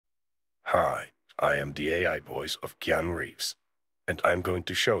Hi, I am the AI voice of Keanu Reeves, and I'm going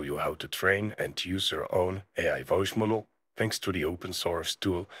to show you how to train and use your own AI voice model thanks to the open source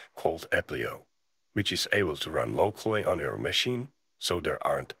tool called Applio, which is able to run locally on your machine, so there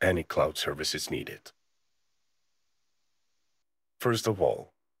aren't any cloud services needed. First of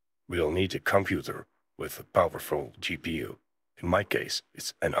all, we'll need a computer with a powerful GPU. In my case,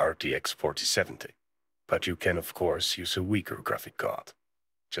 it's an RTX 4070, but you can of course use a weaker graphic card.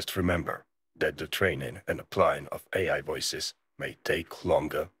 Just remember that the training and applying of AI voices may take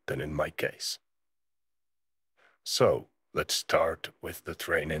longer than in my case. So, let's start with the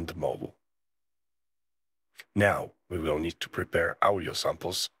training the model. Now, we will need to prepare audio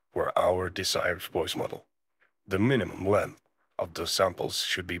samples for our desired voice model. The minimum length of the samples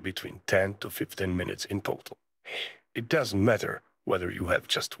should be between 10 to 15 minutes in total. It doesn't matter whether you have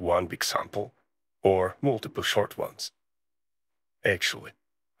just one big sample or multiple short ones. Actually,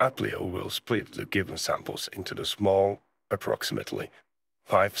 Applio will split the given samples into the small, approximately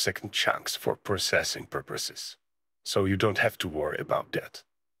 5-second chunks for processing purposes, so you don't have to worry about that.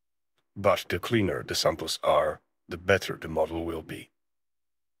 But the cleaner the samples are, the better the model will be.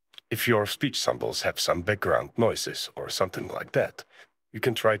 If your speech samples have some background noises or something like that, you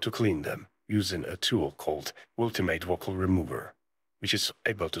can try to clean them using a tool called Ultimate Vocal Remover, which is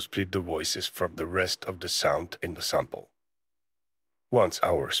able to split the voices from the rest of the sound in the sample. Once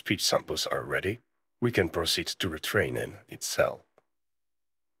our speech samples are ready, we can proceed to the training itself.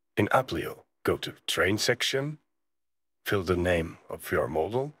 In Applio, go to Train section, fill the name of your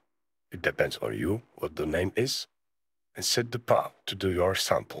model, it depends on you what the name is, and set the path to do your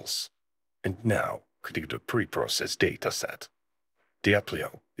samples. And now, click the pre-processed dataset. The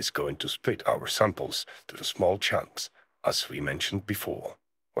Applio is going to split our samples to the small chunks, as we mentioned before.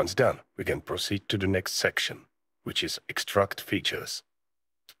 Once done, we can proceed to the next section, which is Extract Features.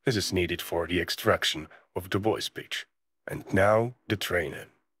 This is needed for the extraction of the voice pitch. And now, the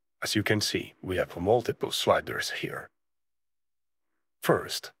training. As you can see, we have multiple sliders here.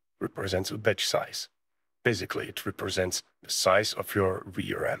 First, represents a batch size. Basically, it represents the size of your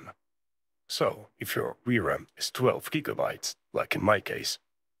VRAM. So, if your VRAM is 12 gigabytes, like in my case,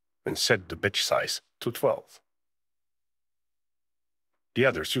 then set the batch size to 12. The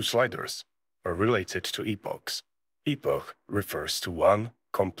other two sliders are related to epochs. Epoch refers to one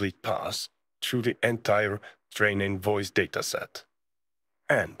complete pass through the entire training voice dataset.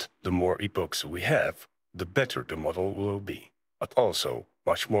 And the more epochs we have, the better the model will be, but also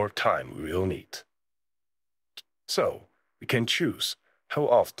much more time we will need. So, we can choose how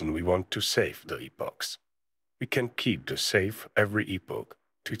often we want to save the epochs. We can keep the save every epoch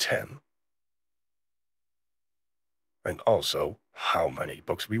to 10. And also how many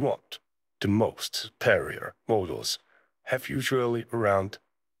epochs we want. The most superior models have usually around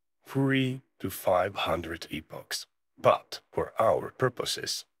 300 to 500 epochs, but for our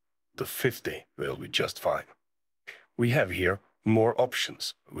purposes, the 50 will be just fine. We have here more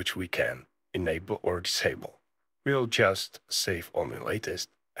options which we can enable or disable. We'll just save only latest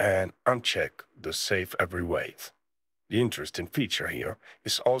and uncheck the save every wave. The interesting feature here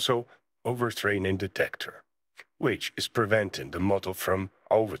is also overtraining detector, which is preventing the model from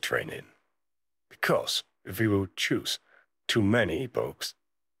overtraining. Because if we will choose too many epochs,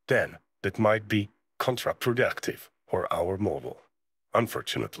 then that might be counterproductive for our model.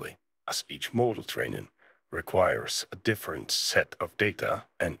 Unfortunately, as each model training requires a different set of data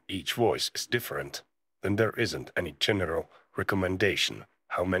and each voice is different, then there isn't any general recommendation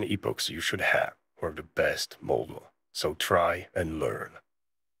how many epochs you should have for the best model. So try and learn.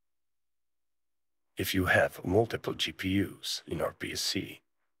 If you have multiple GPUs in our PC,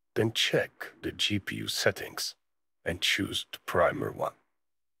 then check the GPU settings and choose the primer one.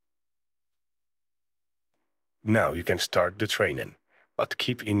 Now you can start the training, but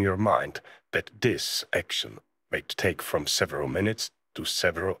keep in your mind that this action may take from several minutes to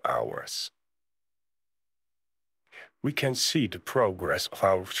several hours. We can see the progress of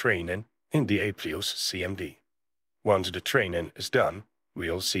our training in the Applio's CMD. Once the training is done,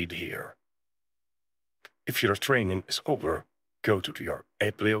 we'll see it here. If your training is over, go to your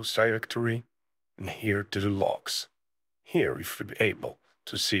Applio's directory and here to the logs. Here you should be able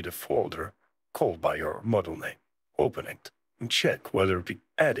to see the folder called by your model name. Open it and check whether the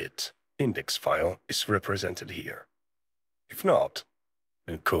edit index file is represented here. If not,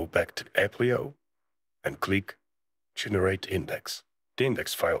 then go back to Applio and click Generate Index. The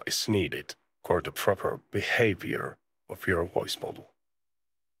index file is needed for the proper behavior of your voice model.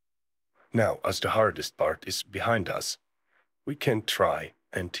 Now, as the hardest part is behind us, we can try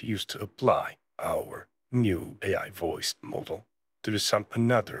and use to apply our new AI voice model to some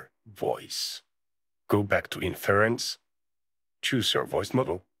another voice. Go back to Inference, choose your voice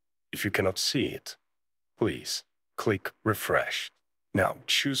model. If you cannot see it, please click Refresh. Now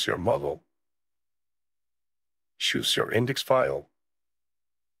choose your model, choose your index file.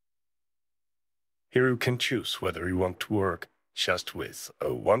 Here you can choose whether you want to work just with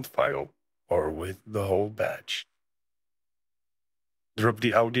one file or with the whole batch. Drop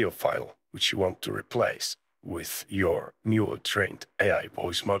the audio file which you want to replace with your new trained AI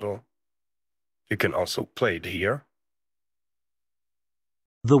voice model. You can also play it here.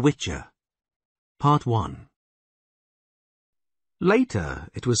 The Witcher, Part 1. Later,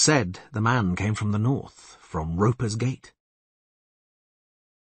 it was said the man came from the north, from Roper's Gate.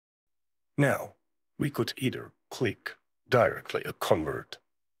 Now, we could either click directly a convert,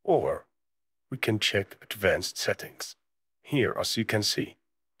 or we can check advanced settings. Here, as you can see,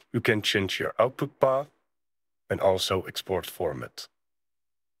 you can change your output path and also export format.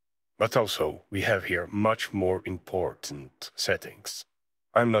 But also, we have here much more important settings.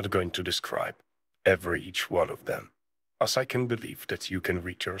 I'm not going to describe each one of them, as I can believe that you can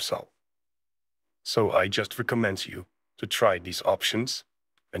read yourself. So I just recommend you to try these options,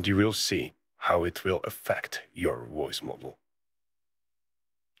 and you will see how it will affect your voice model.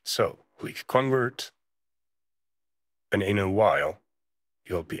 So click Convert, and in a while,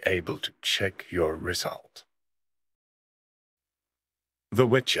 you'll be able to check your result. The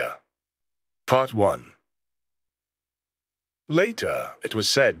Witcher, Part 1. Later, it was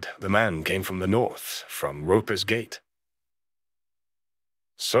said the man came from the north, from Roper's Gate.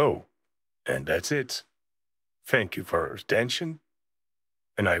 So, and that's it. Thank you for your attention,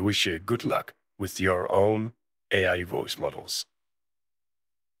 and I wish you good luck with your own AI voice models.